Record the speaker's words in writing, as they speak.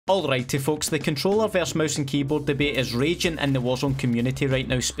Alrighty folks, the controller versus mouse and keyboard debate is raging in the Warzone community right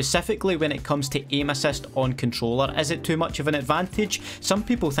now, specifically when it comes to aim assist on controller. Is it too much of an advantage? Some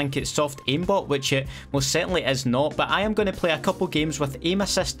people think it's soft aimbot, which it most certainly is not, but I am going to play a couple games with aim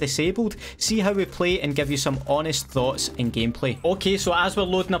assist disabled, see how we play and give you some honest thoughts and gameplay. Okay, so as we're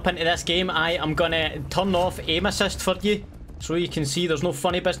loading up into this game, I am going to turn off aim assist for you. So you can see there's no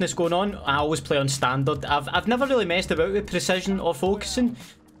funny business going on. I always play on standard. I've never really messed about with precision or focusing,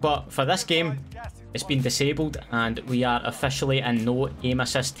 but for this game, it's been disabled and we are officially in no aim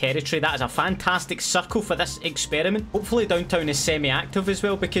assist territory. That is a fantastic circle for this experiment. Hopefully downtown is semi-active as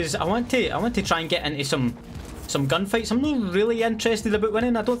well, because I want to try and get into some gunfights. I'm not really interested about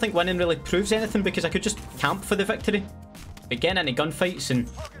winning. I don't think winning really proves anything because I could just camp for the victory. But getting into gunfights and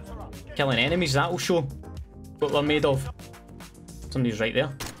killing enemies, that will show what we're made of. Somebody's right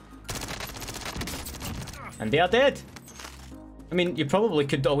there. And they are dead. I mean, you probably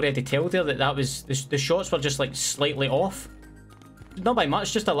could already tell there that was the shots were just like slightly off. Not by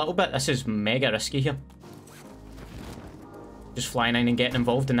much, just a little bit. This is mega risky here. Just flying in and getting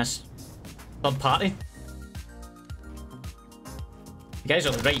involved in this third party. You guys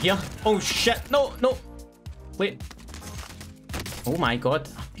are right here. Oh shit, no, no. Wait. Oh my god,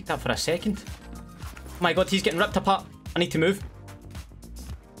 I picked that for a second. Oh my god, he's getting ripped apart. I need to move.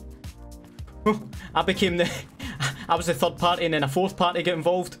 I became the... I was the third party and then a fourth party get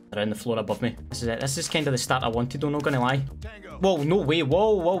involved. They're on the floor above me. This is it. This is kind of the start I wanted, though, not gonna lie. Whoa, no way.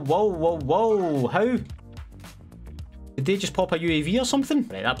 Whoa, whoa, whoa, whoa, whoa. How? Did they just pop a UAV or something?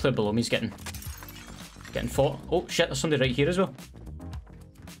 Right, that player below me is getting fought. Oh, shit, there's somebody right here as well.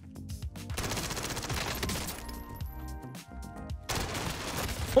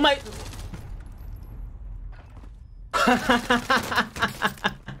 Oh my...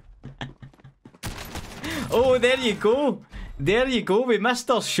 Oh, there you go. There you go. We missed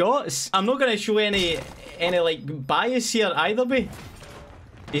our shots. I'm not going to show any like bias here either way.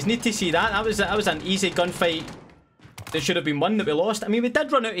 You need to see that. That was an easy gunfight. That should have been one that we lost. I mean, we did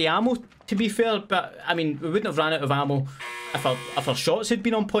run out of ammo, to be fair, but I mean, we wouldn't have ran out of ammo if our shots had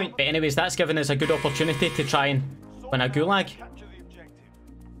been on point. But anyways, that's given us a good opportunity to try and win a gulag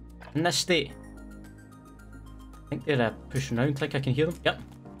in this state. I think they're pushing around, like I can hear them. Yep.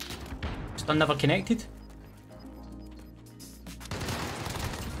 Still never connected.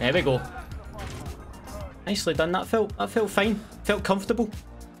 There we go. Nicely done. That felt fine. Felt comfortable.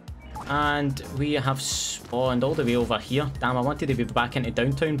 And we have spawned all the way over here. Damn, I wanted to be back into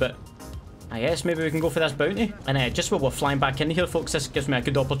downtown, but I guess maybe we can go for this bounty. And just while we're flying back in here, folks, this gives me a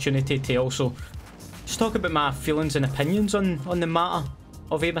good opportunity to also just talk about my feelings and opinions on the matter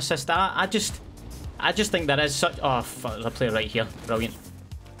of aim assist. I just think there is such... Oh, fuck, there's a player right here. Brilliant.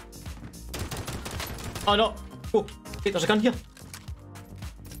 Oh, no. Oh, wait, there's a gun here.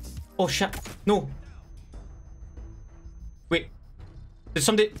 Oh, shit. No. Wait. Did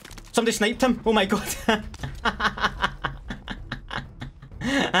somebody sniped him? Oh, my God.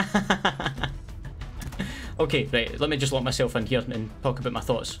 Okay, right. Let me just lock myself in here and talk about my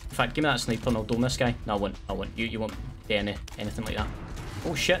thoughts. In fact, give me that sniper and I'll dome this guy. No, I won't. I won't. You won't do anything like that.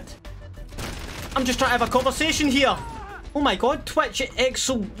 Oh, shit. I'm just trying to have a conversation here. Oh my god, Twitch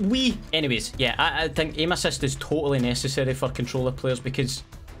Excel Wii. Anyways, yeah, I think aim assist is totally necessary for controller players because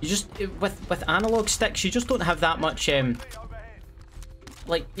you just, with analog sticks, you just don't have that much,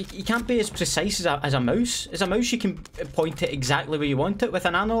 like, you can't be as precise as a mouse. As a mouse, you can point it exactly where you want it. With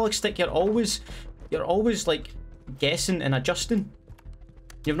an analog stick, you're always like, guessing and adjusting.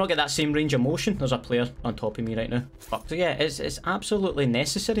 You've not got that same range of motion. There's a player on top of me right now. Fuck. So yeah, it's absolutely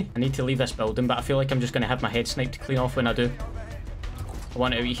necessary. I need to leave this building, but I feel like I'm just going to have my head sniped to clean off when I do. I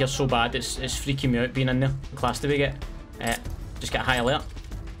want it out of here so bad. It's freaking me out being in there. What class do we get? Just get a high alert.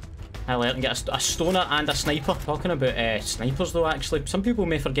 High alert and get a stoner and a sniper. Talking about snipers though, actually, some people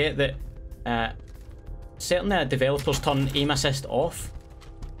may forget that certain developers turn aim assist off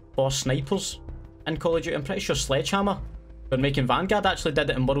for snipers in Call of Duty. I'm pretty sure Sledgehammer, when making Vanguard, actually did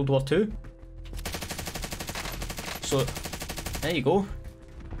it in World War II. So, there you go.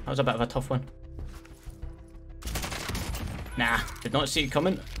 That was a bit of a tough one. Nah, did not see it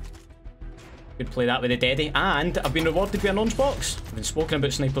coming. Could play that with a Deddy. And I've been rewarded with a nonce box. I've been spoken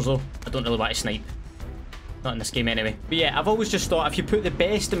about snipers though. I don't really want to snipe. Not in this game anyway. But yeah, I've always just thought if you put the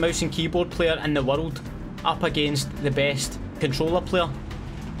best mouse and keyboard player in the world up against the best controller player,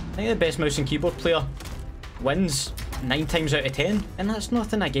 I think the best mouse and keyboard player wins 9 times out of 10, and that's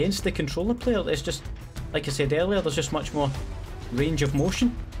nothing against the controller player. It's just, like I said earlier, there's just much more range of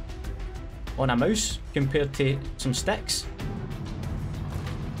motion on a mouse compared to some sticks.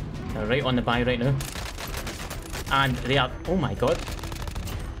 They're right on the buy right now. And they are... Oh my god.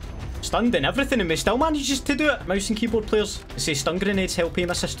 stunned and everything, and we still manages to do it. Mouse and keyboard players say stun grenades help aim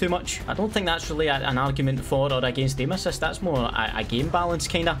assist too much. I don't think that's really an argument for or against aim assist. That's more a game balance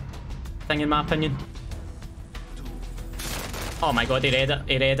kind of thing, in my opinion. Oh my god, he read it.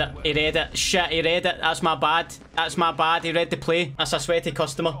 He read it. He read it. Shit, he read it. That's my bad. That's my bad. He read the play. That's a sweaty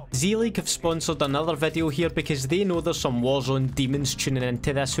customer. Z-League have sponsored another video here because they know there's some Warzone demons tuning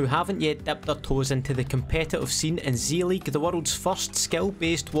into this who haven't yet dipped their toes into the competitive scene, and Z-League, the world's first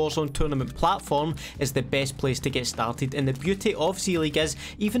skill-based Warzone tournament platform, is the best place to get started. And the beauty of Z-League is,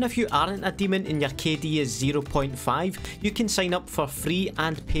 even if you aren't a demon and your KD is 0.5, you can sign up for free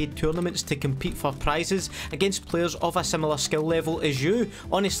and paid tournaments to compete for prizes against players of a similar skill level as you.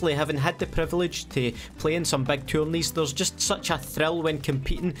 Honestly, having had the privilege to play in some big tourneys, there's just such a thrill when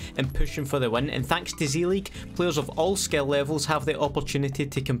competing and pushing for the win, and thanks to Z-League, players of all skill levels have the opportunity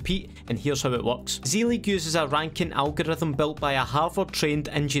to compete, and here's how it works. Z-League uses a ranking algorithm built by a Harvard-trained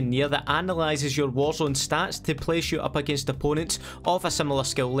engineer that analyses your Warzone stats to place you up against opponents of a similar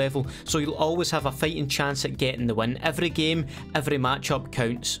skill level, so you'll always have a fighting chance at getting the win. Every game, every matchup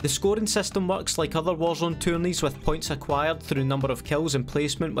counts. The scoring system works like other Warzone tourneys, with points acquired through number of kills and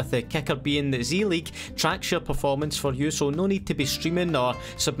placement, with the kicker being that Z-League tracks your performance for you, so no need to be streaming or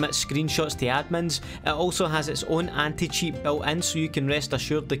submit screenshots to admins. It also has its own anti-cheat built in, so you can rest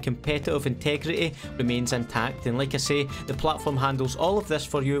assured the competitive integrity remains intact. And like I say, the platform handles all of this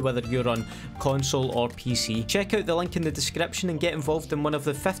for you, whether you're on console or PC. Check out the link in the description and get involved in one of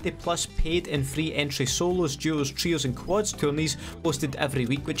the 50+ paid and free entry solos, duos, trios and quads tourneys hosted every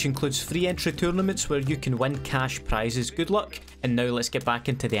week, which includes free entry tournaments where you can win cash prizes. Good luck, and now let's get back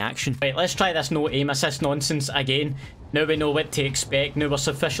into the action. Right, let's try this no aim assist nonsense again. Now we know what to expect, now we're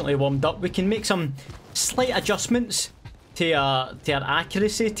sufficiently warmed up, we can make some slight adjustments to our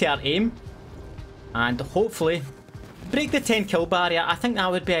accuracy, to our aim, and hopefully break the 10 kill barrier. I think that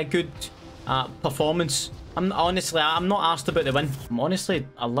would be a good performance. I'm not arsed about the win. I'm honestly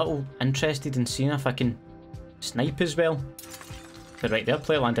a little interested in seeing if I can snipe as well. But right there,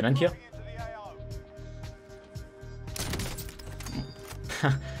 player landing in here.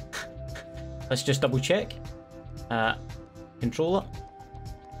 Let's just double check. Controller.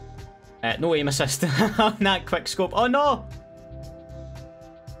 No aim assist on that quick scope. Oh no!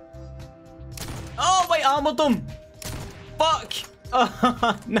 Oh, wait, armored him! Fuck!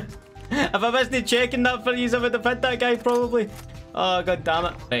 Oh, no. If I wasn't checking that for you, I would have hit that guy probably. Oh, god damn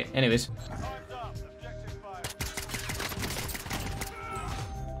it. Right, anyways.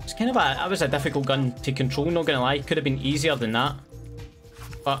 It's kind of that was a difficult gun to control, not gonna lie. Could have been easier than that.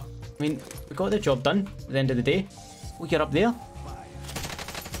 But, I mean, we got the job done at the end of the day. Oh, you're up there.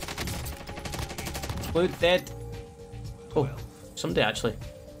 Blue, dead. Oh, somebody actually.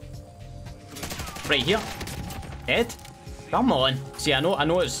 Right here. Dead. Come on. See, I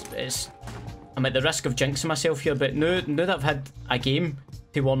know it's I'm at the risk of jinxing myself here, but now that I've had a game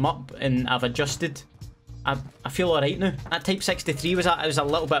to warm up and I've adjusted, I feel alright now. That Type 63 was a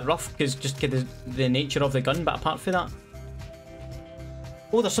little bit rough, because just the nature of the gun, but apart from that.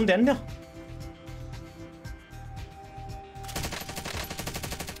 Oh, there's somebody in there.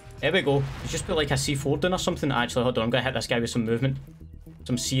 There we go. He's just put like a C4 down or something. Actually, hold on, I'm gonna hit this guy with some movement.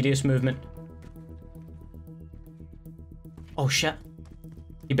 Some serious movement. Oh shit.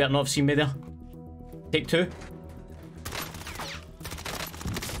 You better not have seen me there. Take two.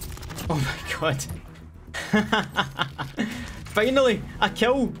 Oh my god. Finally, a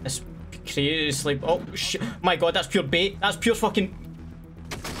kill. It's crazy. Like, oh shit. My god, that's pure bait. That's pure fucking...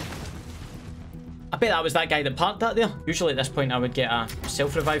 I bet that was that guy that parked that there. Usually at this point I would get a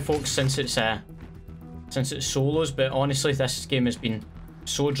self-revive, folks, since it's solos, but honestly this game has been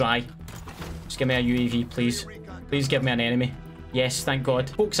so dry. Just give me a UAV, please. Please give me an enemy. Yes, thank god.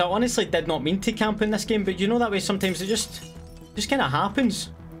 Folks, I honestly did not mean to camp in this game, but you know that way sometimes it just kind of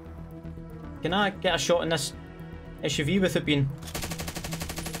happens. Can I get a shot in this SUV without being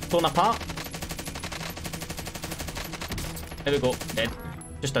torn apart? There we go, dead.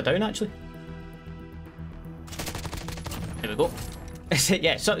 Just a down actually. There we go.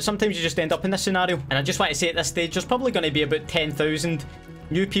 Yeah, so sometimes you just end up in this scenario. And I just want to say at this stage, there's probably going to be about 10,000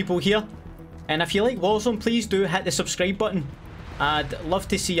 new people here. And if you like Warzone, please do hit the subscribe button. I'd love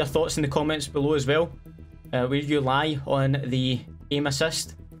to see your thoughts in the comments below as well. Where you lie on the aim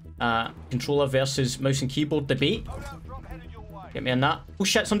assist, controller versus mouse and keyboard debate. Get me on that. Oh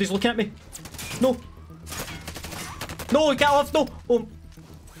shit, somebody's looking at me. No. No, get off, no. Oh.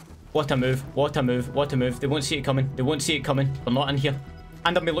 What a move, what a move, what a move. They won't see it coming. They won't see it coming. They're not in here.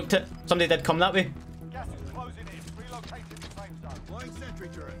 And I've been looked at. Somebody did come that way.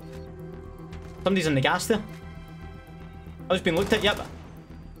 Somebody's in the gas there. I was being looked at, yep.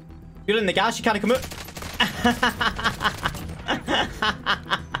 You're in the gas, you can't come out.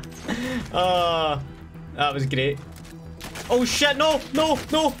 Oh, that was great. Oh shit, no, no,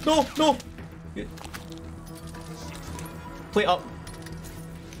 no, no, no. Plate up.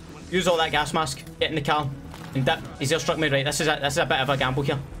 Use all that gas mask. Get in the car. And dip. He's airstruck me. Right, this is a bit of a gamble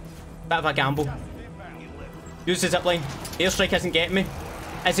here. Bit of a gamble. Use the zipline. Airstrike isn't getting me.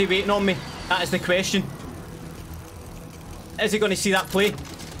 Is he waiting on me? That is the question. Is he going to see that play?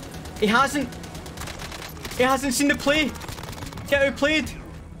 He hasn't. He hasn't seen the play. Get outplayed.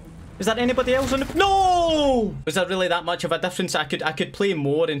 Is there anybody else on the... No! Was there really that much of a difference? I could play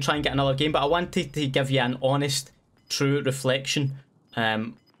more and try and get another game, but I wanted to give you an honest, true reflection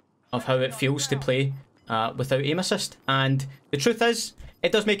of how it feels to play without aim assist. And the truth is,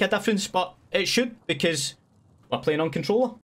 it does make a difference, but it should, because we're playing on controller.